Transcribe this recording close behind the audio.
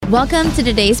Welcome to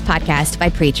today's podcast by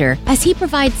Preacher, as he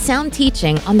provides sound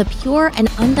teaching on the pure and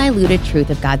undiluted truth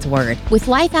of God's Word, with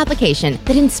life application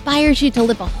that inspires you to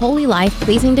live a holy life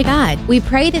pleasing to God. We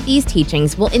pray that these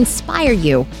teachings will inspire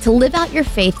you to live out your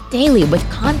faith daily with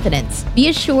confidence. Be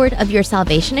assured of your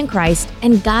salvation in Christ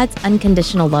and God's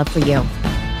unconditional love for you.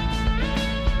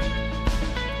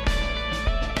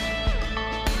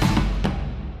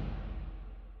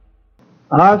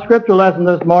 Our scripture lesson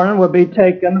this morning will be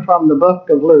taken from the book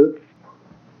of Luke,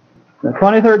 the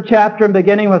 23rd chapter,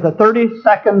 beginning with the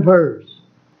 32nd verse.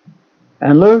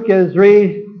 And Luke is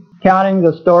recounting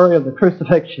the story of the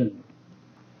crucifixion.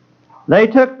 They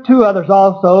took two others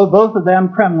also, both of them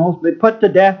criminals, to be put to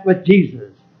death with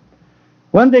Jesus.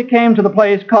 When they came to the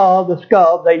place called the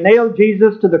Skull, they nailed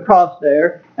Jesus to the cross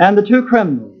there, and the two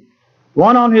criminals,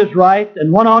 one on his right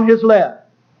and one on his left.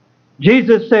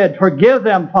 Jesus said, "Forgive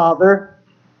them, Father.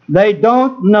 They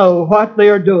don't know what they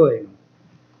are doing."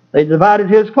 They divided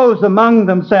his clothes among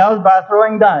themselves by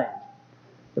throwing dice.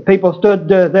 The people stood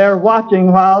there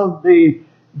watching while the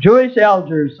Jewish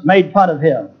elders made fun of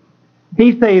him.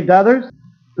 He saved others.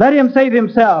 Let him save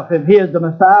himself if he is the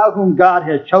Messiah whom God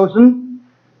has chosen.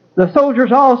 The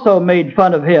soldiers also made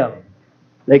fun of him.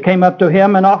 They came up to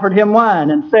him and offered him wine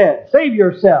and said, "Save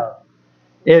yourself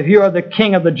if you are the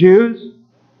king of the Jews."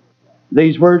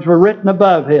 These words were written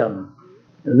above him,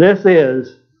 "This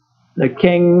is the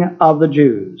King of the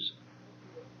Jews."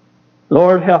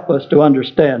 Lord, help us to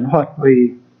understand what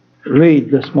we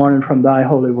read this morning from Thy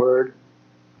holy word.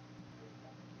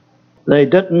 They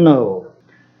didn't know.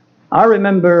 I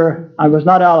remember I was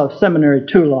not out of seminary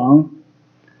too long,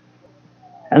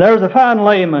 and there was a fine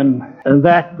layman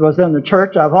that was in the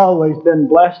church. I've always been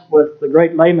blessed with the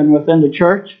great laymen within the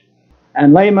church,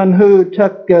 and laymen who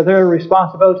took their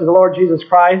responsibility to the Lord Jesus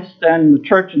Christ and the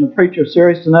church and the preacher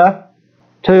serious enough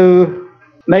to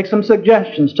make some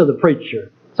suggestions to the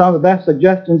preacher. Some of the best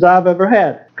suggestions I've ever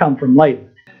had come from laymen.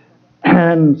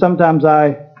 And sometimes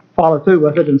I follow through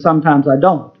with it and sometimes I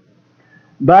don't.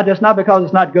 But it's not because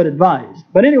it's not good advice.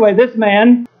 But anyway, this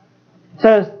man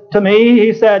says to me,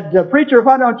 he said, "Preacher,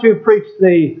 why don't you preach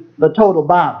the total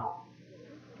Bible?"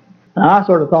 Now, I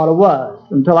sort of thought it was,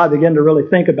 until I began to really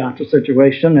think about the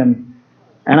situation,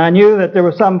 and I knew that there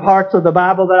were some parts of the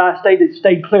Bible that I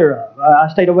stayed clear of. I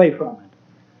stayed away from it.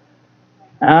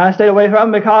 And I stayed away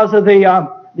from it because of the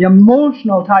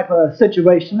emotional type of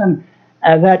situation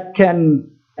and that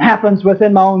happens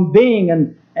within my own being,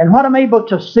 and what I'm able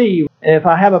to see. If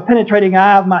I have a penetrating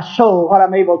eye of my soul, what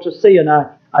I'm able to see, and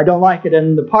I don't like it.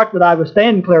 And the part that I was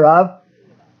staying clear of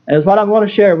is what I'm going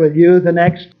to share with you the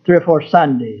next 3 or 4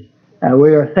 Sundays.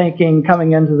 We are thinking,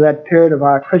 coming into that period of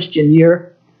our Christian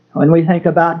year, when we think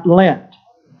about Lent.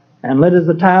 And Lent is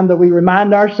the time that we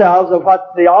remind ourselves of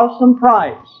what the awesome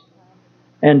price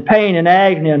and pain and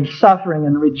agony and suffering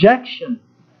and rejection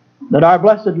that our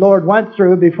blessed Lord went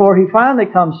through before He finally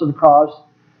comes to the cross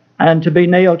and to be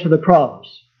nailed to the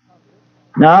cross.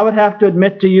 Now, I would have to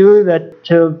admit to you that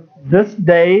to this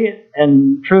day,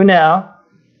 and true now,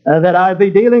 that I'd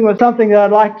be dealing with something that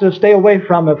I'd like to stay away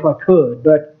from if I could.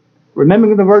 But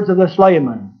remembering the words of this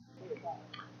layman,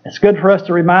 it's good for us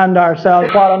to remind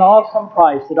ourselves what an awesome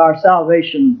price that our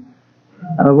salvation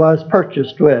was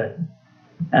purchased with.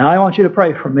 And I want you to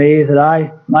pray for me that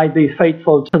I might be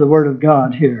faithful to the Word of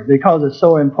God here, because it's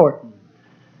so important.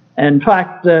 In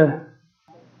fact,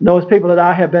 those people that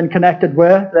I have been connected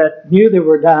with that knew they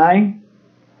were dying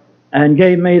and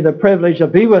gave me the privilege to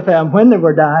be with them when they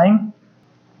were dying,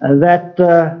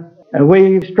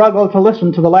 we struggle to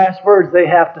listen to the last words they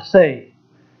have to say,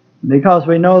 because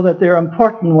we know that they're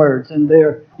important words, and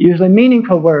they're usually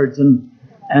meaningful words,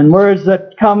 and words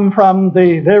that come from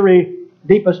the very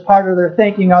deepest part of their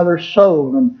thinking or their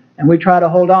soul, and we try to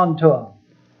hold on to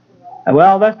them.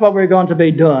 Well, that's what we're going to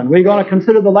be doing. We're going to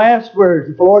consider the last words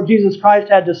that the Lord Jesus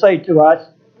Christ had to say to us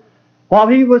while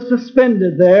He was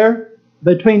suspended there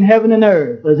between heaven and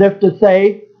earth, as if to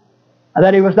say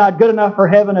that He was not good enough for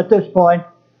heaven at this point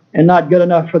and not good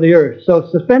enough for the earth. So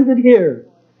suspended here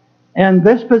in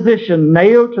this position,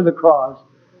 nailed to the cross,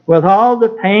 with all the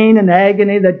pain and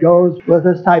agony that goes with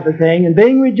this type of thing, and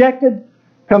being rejected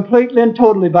completely and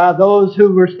totally by those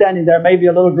who were standing there, maybe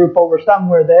a little group over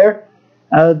somewhere there,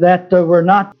 that were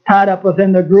not tied up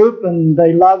within the group, and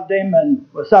they loved Him and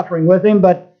were suffering with Him,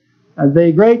 but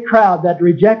the great crowd that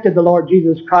rejected the Lord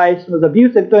Jesus Christ was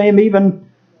abusive to Him even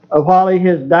while He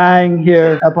is dying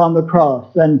here upon the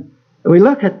cross. And we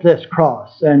look at this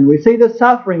cross, and we see the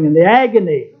suffering and the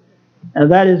agony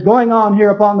that is going on here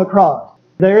upon the cross.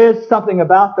 There is something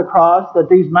about the cross that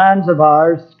these minds of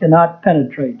ours cannot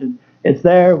penetrate. It's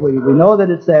there. We know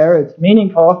that it's there. It's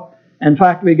meaningful. In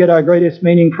fact, we get our greatest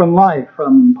meaning from life,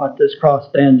 from what this cross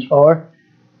stands for.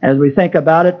 As we think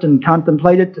about it and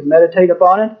contemplate it and meditate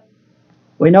upon it,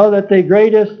 we know that the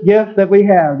greatest gift that we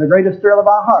have, the greatest thrill of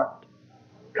our heart,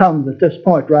 comes at this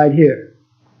point right here.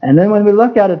 And then when we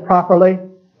look at it properly,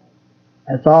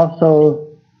 it's also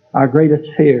our greatest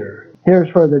fear.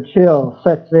 Here's where the chill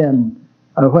sets in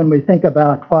when we think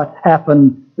about what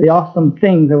happened, the awesome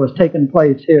thing that was taking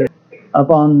place here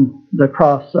upon the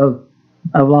cross of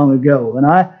long ago. And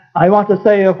I want to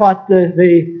say of what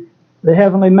the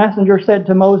heavenly messenger said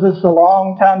to Moses a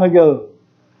long time ago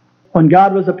when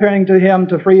God was appearing to him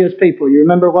to free his people. You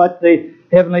remember what the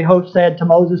heavenly host said to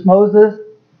Moses? Moses,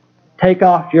 take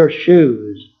off your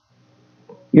shoes.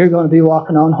 You're going to be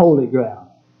walking on holy ground.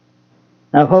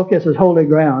 Now, folks, this is holy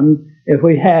ground, if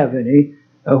we have any,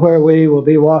 where we will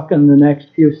be walking the next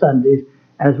few Sundays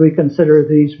as we consider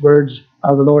these words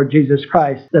of the Lord Jesus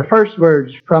Christ. The first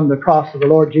words from the cross of the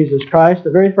Lord Jesus Christ,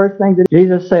 the very first thing that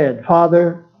Jesus said,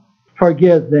 Father,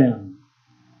 forgive them.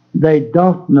 They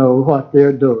don't know what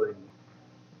they're doing.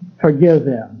 Forgive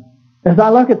them. As I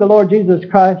look at the Lord Jesus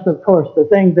Christ, of course, the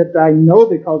thing that I know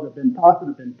because I've been taught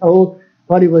and I've been told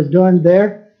what he was doing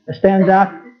there stands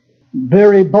out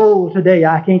very bold today.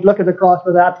 I can't look at the cross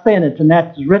without saying it, and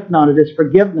that's written on it is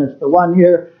forgiveness. The one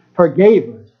here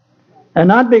forgave us. And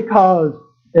not because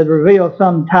it reveals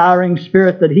some towering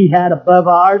spirit that he had above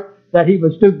ours, that he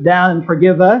would stoop down and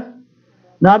forgive us.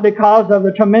 Not because of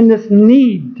the tremendous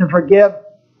need to forgive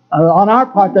on our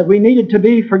part, that we needed to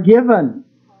be forgiven.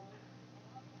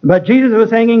 But Jesus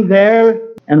was hanging there,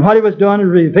 and what he was doing is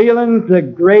revealing the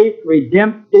great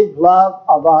redemptive love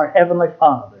of our Heavenly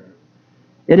Father.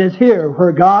 It is here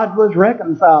where God was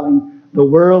reconciling the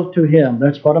world to him.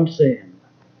 That's what I'm saying.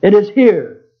 It is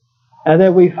here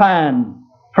that we find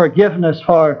forgiveness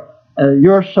for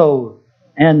your soul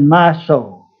and my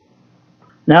soul.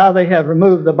 Now they have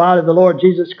removed the body of the Lord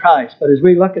Jesus Christ. But as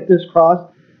we look at this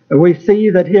cross, we see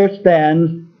that here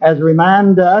stands as a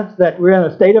reminder us that we're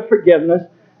in a state of forgiveness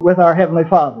with our Heavenly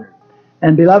Father.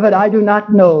 And beloved, I do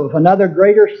not know of another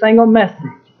greater single message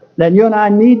than you and I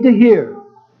need to hear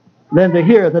than to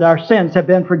hear that our sins have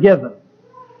been forgiven.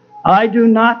 I do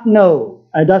not know,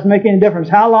 it doesn't make any difference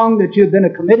how long that you've been a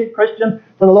committed Christian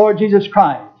to the Lord Jesus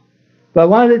Christ. But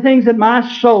one of the things that my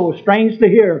soul strains to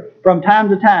hear from time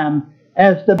to time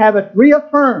is to have it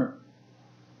reaffirmed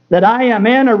that I am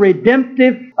in a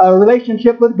redemptive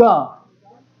relationship with God,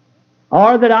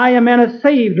 or that I am in a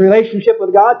saved relationship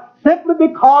with God simply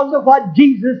because of what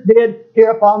Jesus did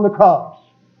here upon the cross.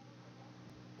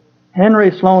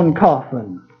 Henry Sloane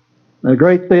Coffin, a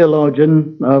great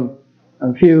theologian of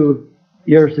a few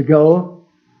years ago,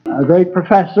 a great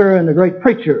professor and a great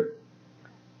preacher,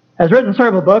 has written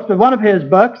several books, but one of his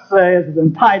books is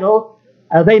entitled,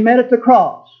 They Met at the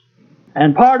Cross.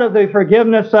 And part of the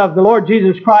forgiveness of the Lord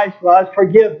Jesus Christ was,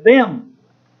 forgive them.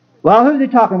 Well, who's he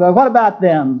talking about? What about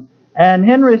them? And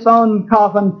Henry Sloane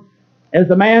Coffin is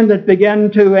the man that began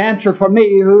to answer for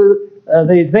me who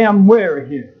the them were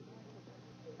here.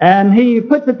 And he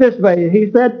puts it this way. He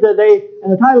said that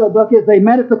and the title of the book is They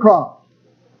Met at the Cross.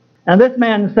 And this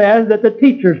man says that the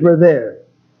teachers were there.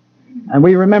 And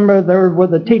we remember there were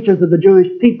the teachers of the Jewish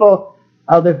people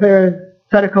of the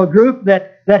Pharisaical group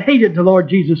that hated the Lord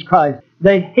Jesus Christ.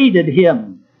 They hated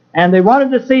him. And they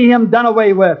wanted to see him done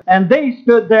away with. And they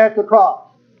stood there at the cross.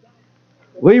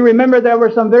 We remember there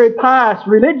were some very pious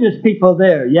religious people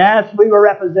there. Yes, we were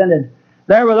represented.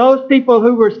 There were those people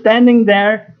who were standing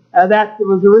there that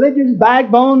was the religious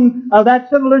backbone of that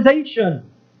civilization.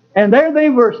 And there they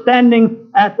were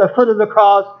standing at the foot of the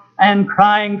cross and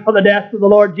crying for the death of the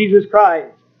Lord Jesus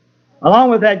Christ. Along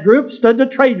with that group stood the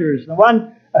traitors, the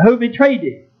one who betrayed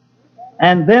him.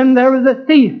 And then there was a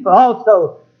thief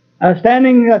also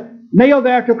standing nailed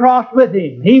there at the cross with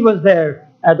him. He was there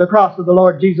at the cross of the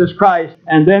Lord Jesus Christ.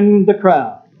 And then the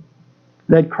crowd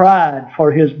that cried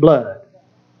for his blood.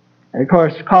 And of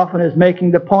course, Coffin is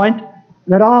making the point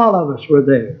that all of us were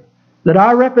there. That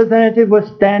our representative was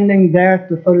standing there at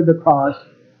the foot of the cross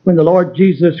when the Lord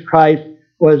Jesus Christ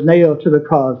was nailed to the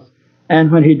cross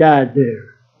and when he died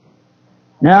there.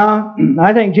 Now,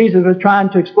 I think Jesus was trying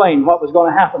to explain what was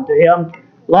going to happen to him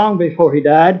long before he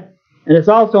died. And it's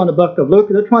also in the book of Luke,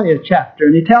 the 20th chapter.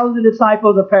 And he tells the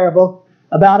disciples a parable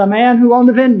about a man who owned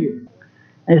a vineyard.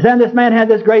 And he said this man had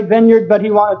this great vineyard, but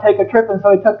he wanted to take a trip, and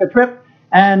so he took a trip,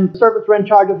 and servants were in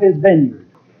charge of his vineyard.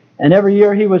 And every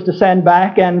year he was to send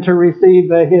back and to receive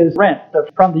his rent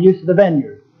from the use of the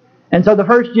vineyard. And so the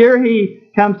first year he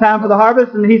comes time for the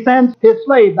harvest, and he sends his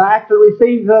slave back to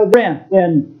receive the rent.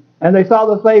 And they saw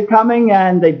the slave coming,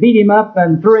 and they beat him up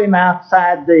and threw him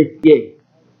outside the gate.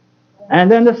 And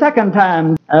then the second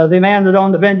time, the man that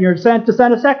owned the vineyard sent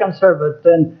a second servant,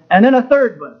 and then a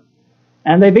third one.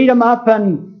 And they beat him up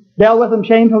and dealt with him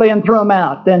shamefully and threw him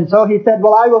out. And so he said,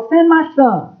 well, I will send my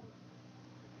son.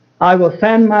 I will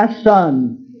send my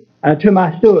son to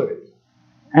my stewards.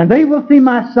 And they will see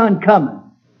my son coming.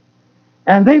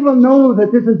 And they will know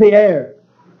that this is the heir.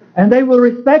 And they will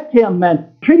respect him and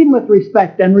treat him with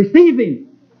respect and receive him.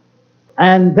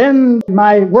 And then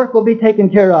my work will be taken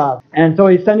care of. And so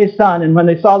he sent his son. And when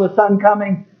they saw the son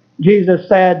coming, Jesus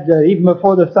said, even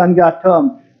before the son got to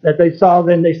him, that they saw,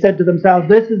 then they said to themselves,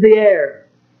 this is the heir.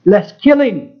 Let's kill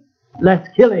him. Let's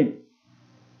kill him.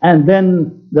 And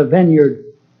then the vineyard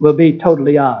will be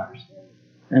totally ours.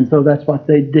 And so that's what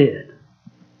they did.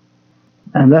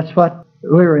 And that's what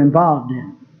we're involved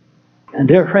in. And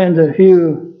dear friends, if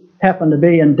you happen to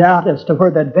be in doubt as to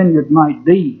where that vineyard might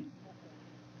be,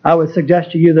 I would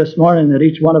suggest to you this morning that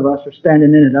each one of us are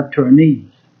standing in it up to our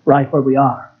knees, right where we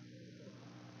are.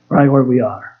 Right where we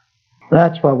are.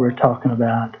 That's what we're talking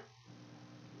about.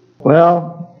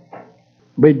 Well,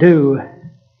 we do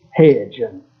hedge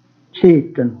and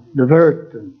cheat and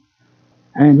divert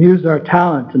and use our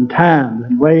talent and time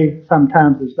in a way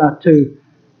sometimes it's not too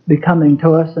becoming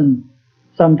to us, and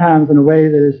sometimes in a way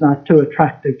that is not too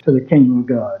attractive to the kingdom of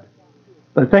God.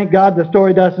 But thank God the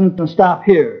story doesn't stop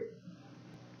here.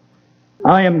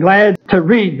 I am glad to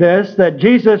read this, that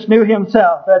Jesus knew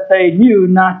himself that they knew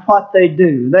not what they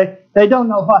do. They don't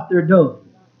know what they're doing.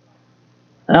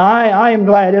 And I am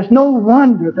glad. It's no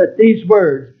wonder that these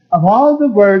words, of all the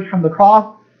words from the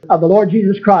cross of the Lord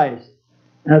Jesus Christ,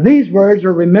 these words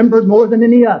are remembered more than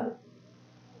any other.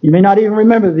 You may not even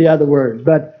remember the other words,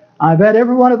 but I bet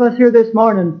every one of us here this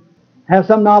morning have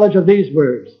some knowledge of these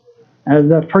words.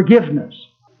 The forgiveness.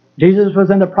 Jesus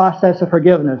was in the process of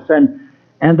forgiveness,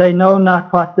 and they know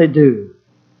not what they do.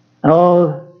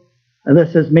 Oh,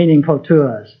 this is meaningful to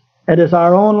us. It is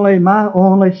my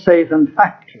only saving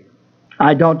factor.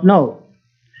 I don't know.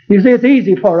 You see, it's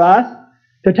easy for us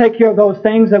to take care of those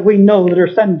things that we know that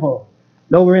are sinful.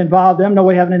 Though we're involved in them, though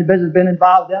we haven't any business been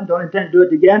involved in them, don't intend to do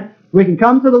it again. We can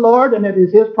come to the Lord, and it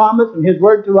is His promise and His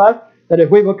word to us that if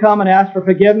we will come and ask for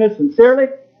forgiveness sincerely,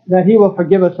 that He will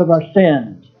forgive us of our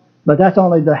sins. But that's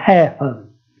only the half of it.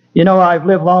 You know, I've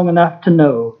lived long enough to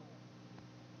know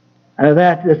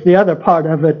that it's the other part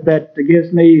of it that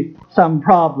gives me some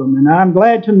problem. And I'm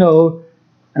glad to know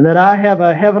that I have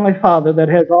a Heavenly Father that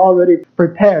has already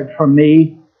prepared for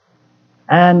me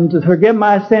and to forgive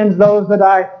my sins, those that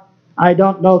I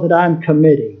don't know that I'm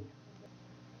committing.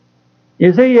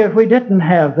 You see, if we didn't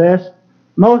have this,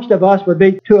 most of us would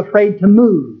be too afraid to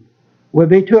move, would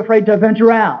be too afraid to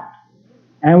venture out,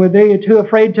 and would be too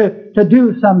afraid to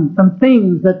do some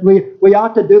things that we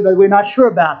ought to do, but we're not sure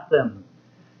about them.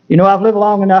 You know, I've lived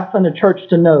long enough in the church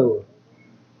to know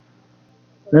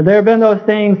that there have been those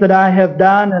things that I have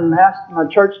done and asked my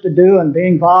church to do and be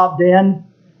involved in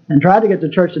and tried to get the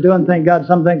church to do, and thank God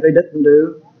some things they didn't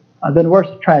do. I've been worse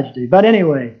of tragedy. But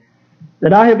anyway,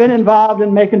 that I have been involved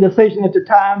in making decisions at the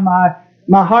time.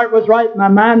 My heart was right, my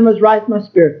mind was right, my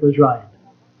spirit was right.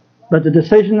 But the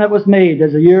decision that was made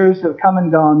as the years have come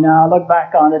and gone, now I look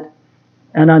back on it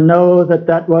and I know that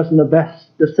that wasn't the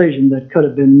best decision that could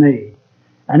have been made.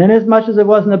 And inasmuch as it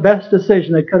wasn't the best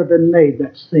decision that could have been made,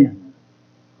 that's sin.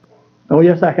 Oh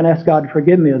yes, I can ask God to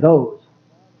forgive me of those.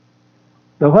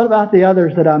 But what about the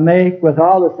others that I make with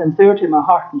all the sincerity of my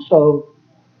heart and soul,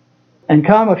 and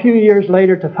come a few years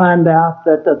later to find out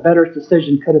that a better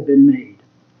decision could have been made?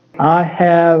 I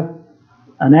have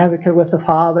an advocate with the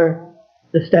Father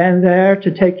to stand there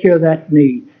to take care of that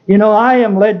need. You know, I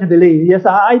am led to believe, yes,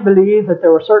 I believe that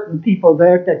there were certain people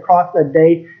there that crossed that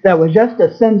day that was just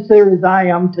as sincere as I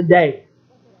am today.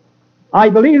 I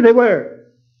believe they were.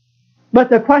 But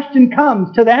the question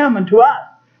comes to them and to us,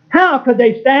 how could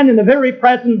they stand in the very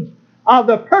presence of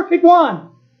the perfect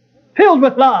one, filled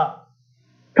with love,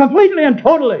 completely and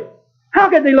totally? How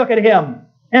could they look at Him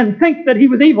and think that He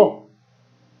was evil?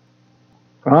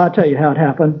 Well, I'll tell you how it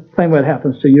happened. Same way it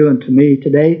happens to you and to me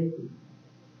today.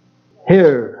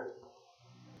 Here,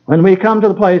 when we come to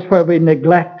the place where we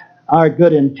neglect our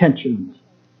good intentions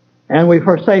and we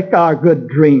forsake our good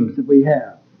dreams that we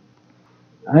have.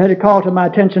 I had it called to my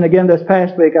attention again this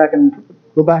past week. I can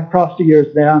go back across the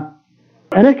years now.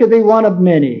 And it could be one of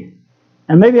many.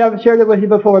 And maybe I've shared it with you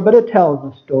before, but it tells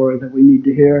a story that we need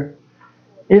to hear.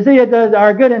 You see,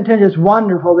 our good intention is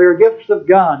wonderful. They're gifts of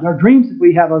God. Our dreams that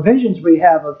we have, our visions we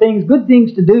have of things, good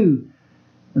things to do,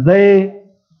 they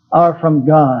are from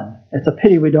God. It's a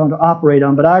pity we don't operate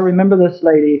on. But I remember this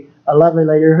lady, a lovely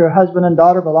lady, her husband and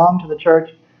daughter belonged to the church,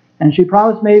 and she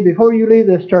promised me, before you leave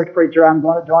this church, preacher, I'm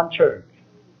going to join church.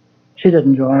 She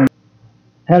didn't join.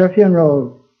 Had her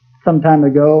funeral some time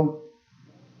ago.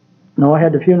 Noah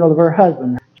had the funeral of her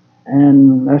husband.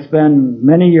 And that's been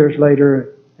many years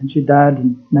later, and she died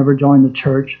and never joined the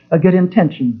church. A good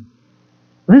intention.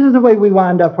 This is the way we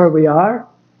wind up where we are.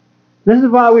 This is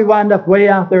why we wind up way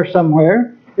out there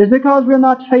somewhere. Is because we're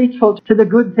not faithful to the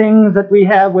good things that we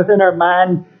have within our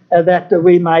mind that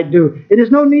we might do. It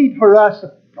is no need for us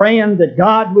praying that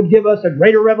God would give us a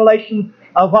greater revelation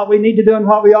of what we need to do and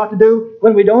what we ought to do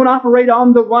when we don't operate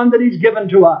on the one that He's given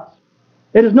to us.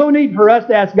 It is no need for us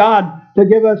to ask God to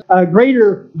give us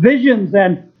greater visions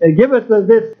and give us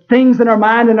this things in our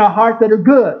mind and our heart that are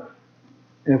good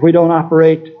if we don't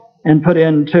operate and put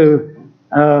into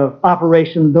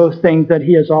operation those things that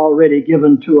He has already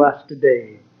given to us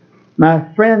today.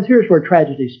 My friends, here's where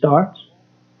tragedy starts.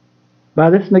 By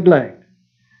this neglect.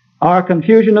 Our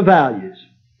confusion of values.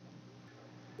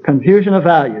 Confusion of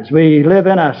values. We live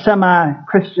in a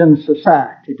semi-Christian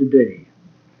society today.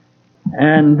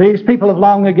 And these people of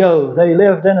long ago, they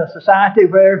lived in a society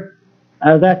where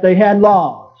that they had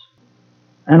laws.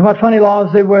 And what funny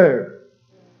laws they were.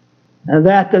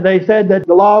 That they said that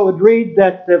the law would read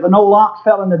that if an old ox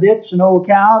fell in the ditch, an old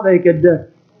cow, they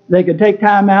could take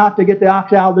time out to get the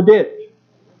ox out of the ditch.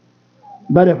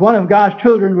 But if one of God's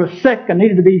children was sick and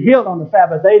needed to be healed on the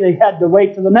Sabbath day, they had to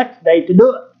wait till the next day to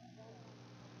do it.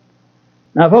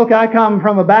 Now, folk, I come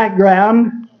from a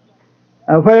background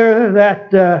where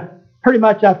that pretty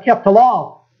much I've kept the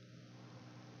law.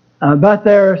 But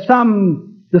there are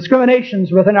some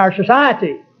discriminations within our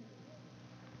society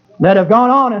that have gone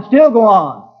on and still go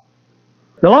on.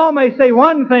 The law may say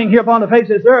one thing here upon the face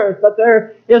of this earth, but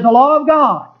there is a law of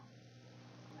God.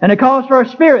 And it calls for a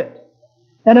spirit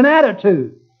and an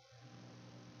attitude.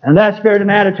 And that spirit and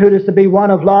attitude is to be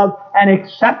one of love and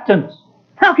acceptance.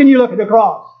 How can you look at the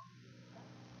cross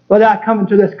without coming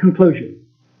to this conclusion?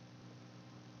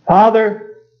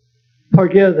 Father,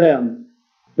 forgive them.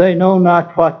 They know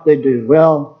not what they do.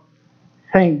 Well,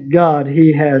 thank God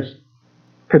He has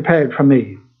prepared for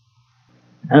me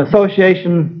an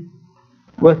association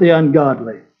with the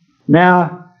ungodly.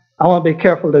 Now, I want to be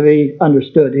careful to be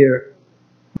understood here.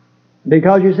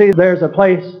 Because you see, there's a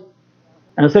place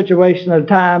and a situation at a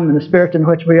time and a spirit in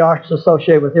which we are to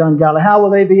associate with the ungodly. How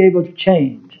will they be able to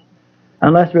change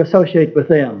unless we associate with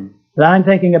them? But I'm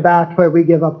thinking about where we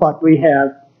give up what we have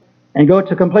and go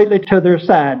to completely to their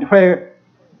side, where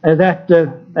at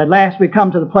last we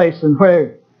come to the place and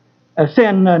where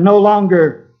sin no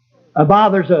longer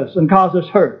bothers us and causes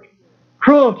hurt.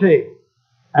 Cruelty,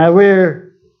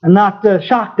 we're not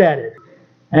shocked at it.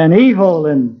 And evil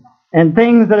and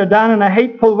things that are done in a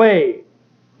hateful way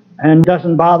and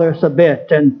doesn't bother us a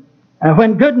bit. And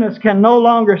when goodness can no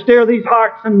longer steer these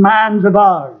hearts and minds of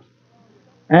ours,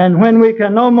 and when we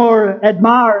can no more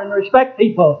admire and respect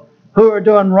people who are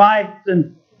doing right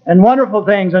and wonderful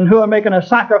things and who are making a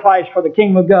sacrifice for the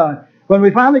kingdom of God, when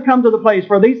we finally come to the place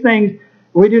where these things,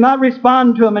 we do not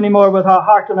respond to them anymore with our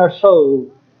heart and our soul,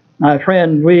 my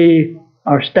friend, we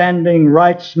are standing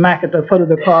right smack at the foot of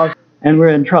the cross and we're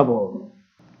in trouble.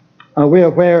 We're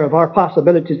aware of our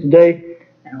possibilities today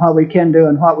and what we can do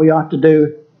and what we ought to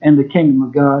do in the kingdom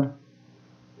of God.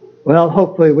 Well,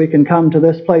 hopefully we can come to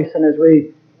this place, and as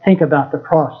we think about the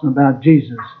cross and about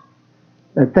Jesus,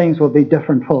 that things will be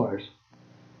different for us.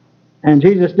 And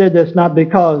Jesus did this not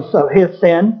because of His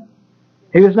sin.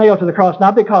 He was nailed to the cross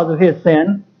not because of His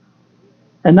sin,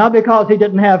 and not because He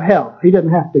didn't have help. He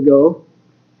didn't have to go.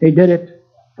 He did it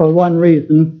for one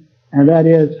reason, and that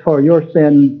is for your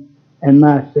sin and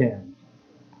my sins.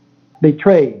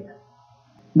 Betrayed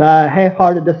by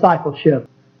half-hearted discipleship,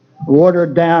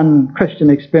 watered-down Christian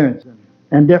experience,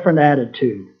 and different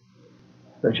attitude.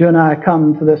 But you and I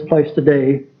come to this place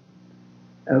today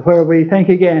where we think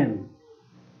again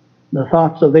the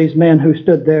thoughts of these men who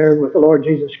stood there with the Lord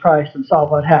Jesus Christ and saw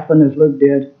what happened as Luke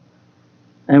did.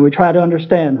 And we try to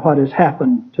understand what has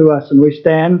happened to us, and we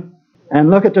stand and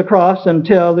look at the cross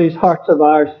until these hearts of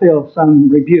ours feel some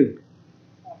rebuke.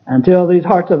 Until these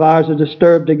hearts of ours are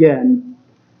disturbed again.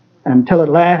 Until at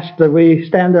last that we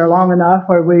stand there long enough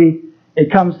where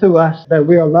it comes to us that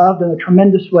we are loved in a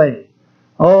tremendous way.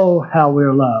 Oh, how we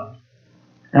are loved.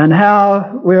 And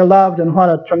how we are loved, and what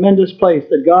a tremendous place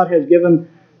that God has given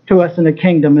to us in the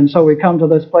kingdom. And so we come to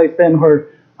this place then where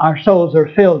our souls are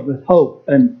filled with hope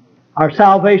and our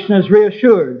salvation is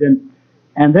reassured.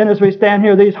 And then as we stand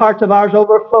here, these hearts of ours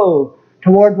overflow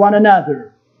toward one another.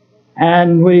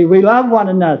 And we love one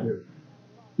another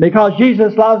because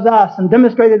Jesus loves us and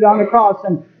demonstrated it on the cross.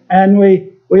 And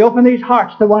we open these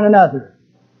hearts to one another.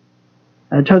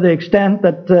 And to the extent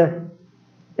that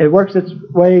it works its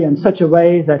way in such a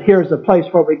way that here's a place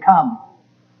where we come.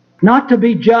 Not to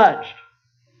be judged,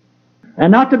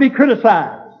 and not to be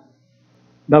criticized.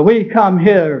 But we come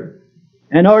here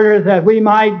in order that we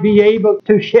might be able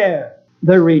to share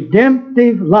the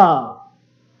redemptive love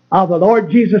of the Lord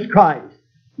Jesus Christ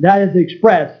that is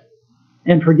expressed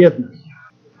in forgiveness.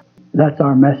 That's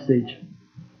our message,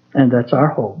 and that's our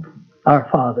hope. Our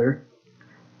Father,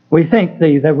 we thank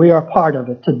Thee that we are part of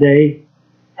it today.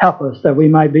 Help us that we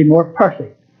might be more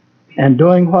perfect and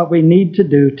doing what we need to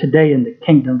do today in the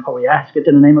kingdom, for we ask it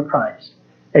in the name of Christ.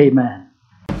 Amen.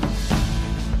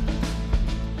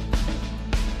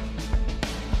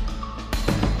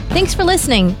 Thanks for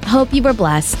listening. Hope you were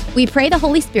blessed. We pray the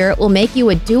Holy Spirit will make you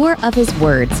a doer of His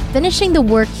words, finishing the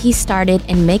work He started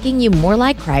and making you more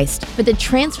like Christ for the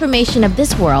transformation of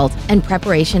this world and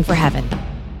preparation for heaven.